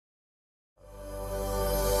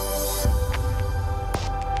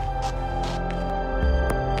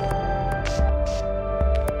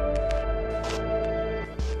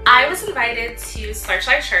invited to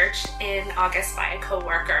Searchlight Church in August by a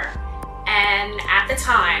coworker, and at the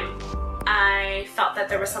time I felt that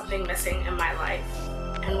there was something missing in my life.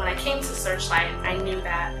 And when I came to Searchlight, I knew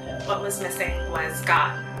that what was missing was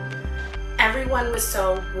God. Everyone was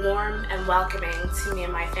so warm and welcoming to me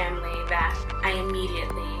and my family that I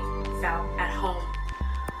immediately felt at home.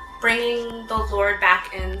 Bringing the Lord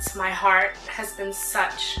back into my heart has been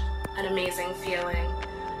such an amazing feeling.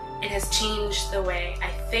 It has changed the way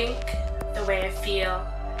I think, the way I feel,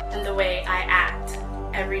 and the way I act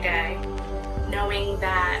every day, knowing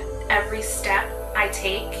that every step I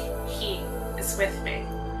take, He is with me.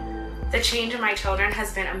 The change in my children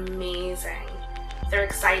has been amazing. They're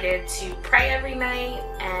excited to pray every night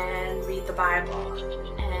and read the Bible,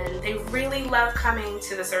 and they really love coming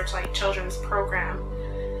to the Searchlight Children's program.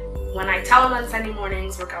 When I tell them on Sunday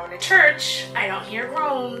mornings we're going to church, I don't hear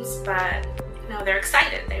groans, but no, they're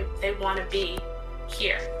excited. They want to be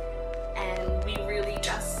here, and we really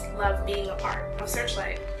just love being a part of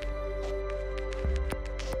Searchlight.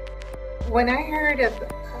 When I heard of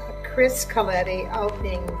Chris Coletti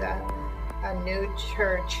opening a new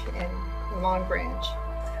church in Long Branch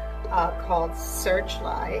called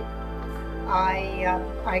Searchlight,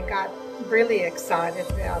 I got really excited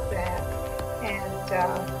about that, and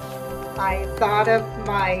I thought of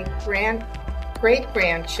my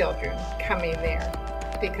great-grandchildren coming there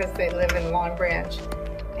because they live in Long Branch,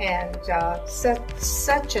 and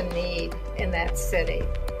such a need in that city.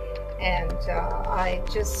 And I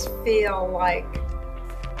just feel like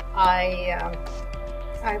I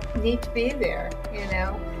need to be there, you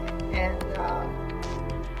know. And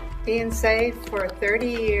being saved for 30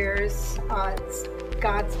 years,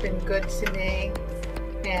 God's been good to me,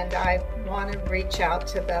 and I want to reach out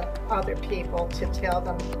to the other people to tell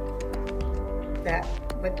them that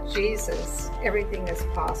with Jesus, everything is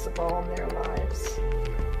possible in their lives.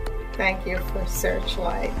 Thank you for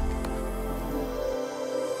Searchlight.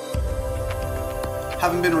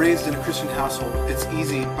 Having been raised in a Christian household, it's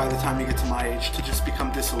easy by the time you get to my age to just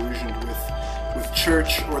become disillusioned with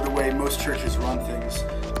church or the way most churches run things.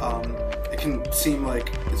 It can seem like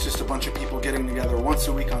it's just a bunch of people getting together once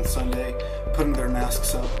a week on Sunday, putting their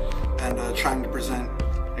masks up, and trying to present,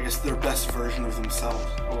 I guess, their best version of themselves,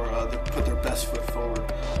 or put their best foot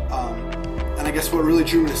forward. And I guess what really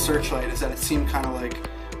drew me to Searchlight is that it seemed kind of like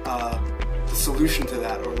the solution to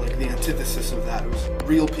that, or like the antithesis of that. It was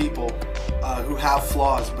real people who have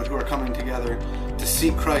flaws, but who are coming together to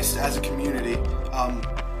seek Christ as a community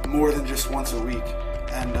more than just once a week,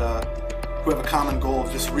 and who have a common goal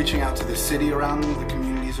of just reaching out to the city around them, the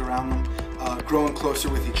communities around them, growing closer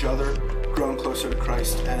with each other, growing closer to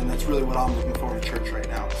Christ, and that's really what I'm looking for in church right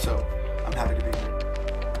now, so I'm happy to be here.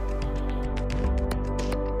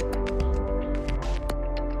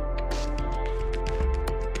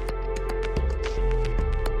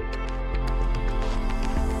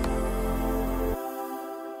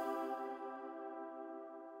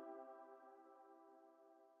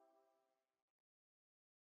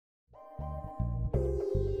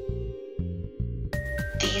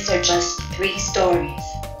 These are just 3 stories.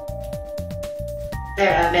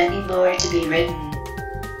 There are many more to be written.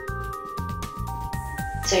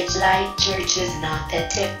 Searchlight Church is an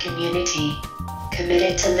authentic community,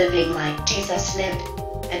 committed to living like Jesus lived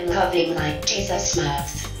and loving like Jesus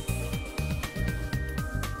loves.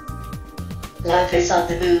 Love is on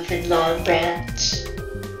the move in Long Branch,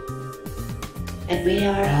 and we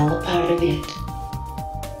are all a part of it.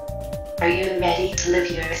 Are you ready to live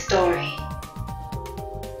your story?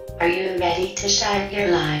 Are you ready to shine your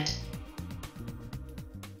light?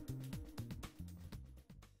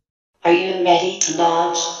 Are you ready to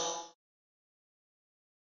launch?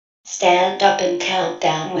 Stand up and count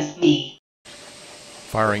down with me.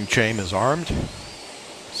 Firing chain is armed.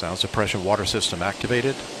 Sound suppression water system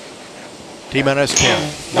activated. T-minus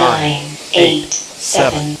 10, 9, 8,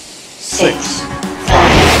 7, 6,